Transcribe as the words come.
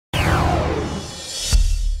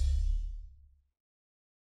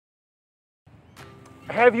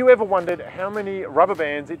Have you ever wondered how many rubber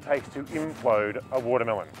bands it takes to implode a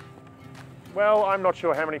watermelon? Well, I'm not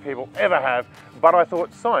sure how many people ever have, but I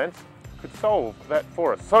thought science could solve that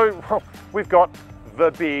for us. So we've got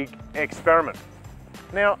the big experiment.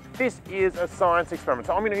 Now, this is a science experiment,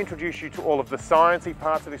 so I'm going to introduce you to all of the sciencey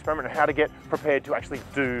parts of the experiment and how to get prepared to actually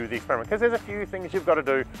do the experiment, because there's a few things you've got to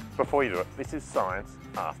do before you do it. This is science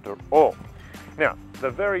after all. Now, the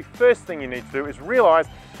very first thing you need to do is realize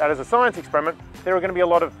that as a science experiment, there are going to be a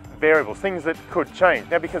lot of variables, things that could change.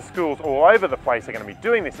 Now, because schools all over the place are going to be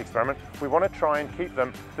doing this experiment, we want to try and keep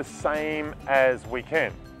them the same as we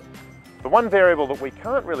can. The one variable that we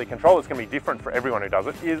can't really control, that's going to be different for everyone who does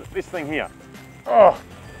it, is this thing here. Oh,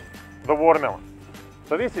 the watermelon.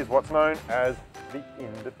 So this is what's known as the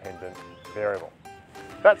independent variable.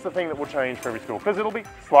 That's the thing that will change for every school, because it'll be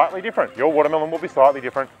slightly different. Your watermelon will be slightly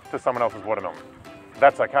different to someone else's watermelon.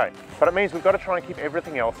 That's okay. But it means we've got to try and keep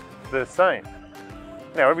everything else the same.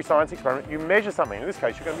 Now, every science experiment, you measure something. In this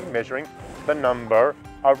case, you're going to be measuring the number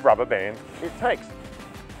of rubber bands it takes.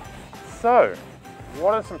 So,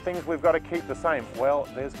 what are some things we've got to keep the same? Well,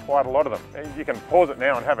 there's quite a lot of them. And you can pause it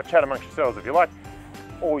now and have a chat amongst yourselves if you like,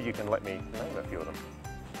 or you can let me name a few of them.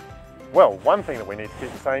 Well, one thing that we need to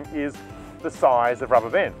keep the same is the size of rubber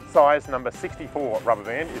band. Size number 64 rubber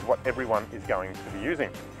band is what everyone is going to be using.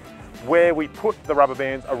 Where we put the rubber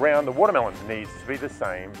bands around the watermelon needs to be the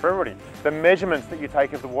same for everybody. The measurements that you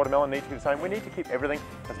take of the watermelon need to be the same. We need to keep everything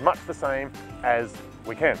as much the same as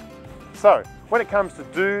we can. So, when it comes to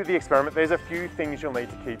do the experiment, there's a few things you'll need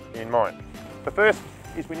to keep in mind. The first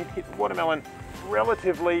is we need to keep the watermelon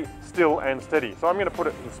relatively still and steady. So I'm going to put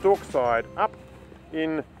it the stalk side up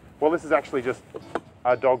in, well, this is actually just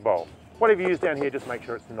a dog bowl. Whatever you use down here, just make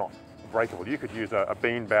sure it's not breakable. You could use a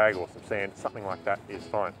bean bag or some sand, something like that is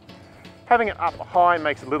fine. Having it up high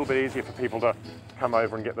makes it a little bit easier for people to come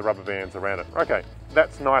over and get the rubber bands around it. Okay,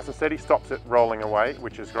 that's nice and steady, stops it rolling away,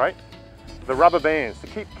 which is great. The rubber bands, to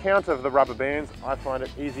keep count of the rubber bands, I find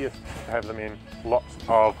it easiest to have them in lots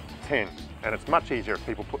of 10, and it's much easier if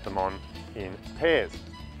people put them on in pairs.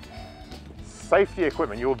 Safety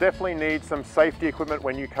equipment, you'll definitely need some safety equipment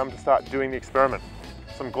when you come to start doing the experiment.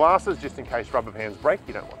 Some glasses, just in case rubber bands break,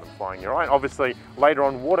 you don't want them flying in your eye. And obviously, later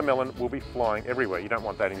on, watermelon will be flying everywhere. You don't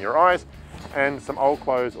want that in your eyes. And some old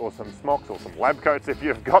clothes or some smocks or some lab coats if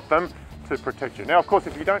you've got them to protect you. Now, of course,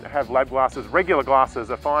 if you don't have lab glasses, regular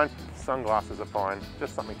glasses are fine, sunglasses are fine,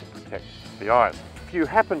 just something to protect the eyes. If you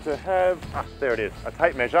happen to have, there it is, a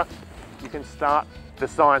tape measure, you can start the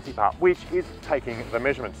sciencey part, which is taking the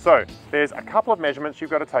measurements. So there's a couple of measurements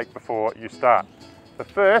you've got to take before you start. The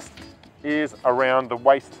first is around the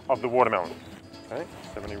waist of the watermelon. Okay,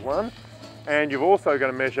 71. And you've also got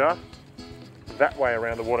to measure that way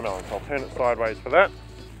around the watermelon. So I'll turn it sideways for that.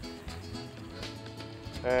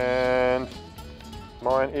 And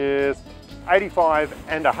mine is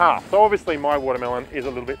 85.5. So obviously my watermelon is a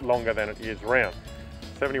little bit longer than it is round.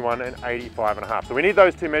 71 and 85.5. So we need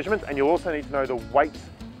those two measurements, and you'll also need to know the weight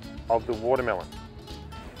of the watermelon.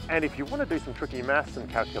 And if you want to do some tricky maths and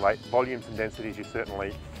calculate volumes and densities, you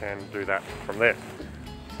certainly can do that from there.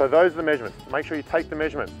 So those are the measurements. Make sure you take the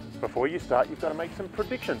measurements. Before you start, you've got to make some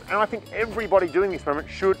predictions. And I think everybody doing the experiment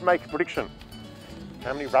should make a prediction.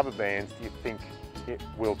 How many rubber bands do you think it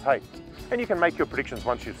will take? And you can make your predictions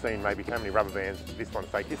once you've seen maybe how many rubber bands this one's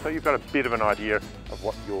taking, so you've got a bit of an idea of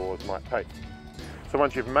what yours might take. So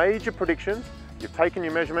once you've made your predictions, you've taken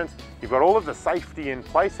your measurements, you've got all of the safety in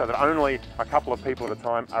place so that only a couple of people at a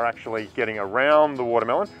time are actually getting around the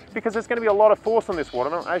watermelon, because there's going to be a lot of force on this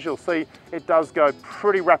watermelon. As you'll see, it does go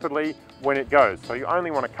pretty rapidly when it goes. So you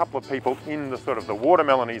only want a couple of people in the sort of the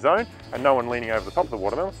watermelon-y zone and no one leaning over the top of the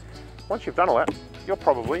watermelon. Once you've done all that, you're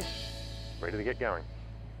probably ready to get going.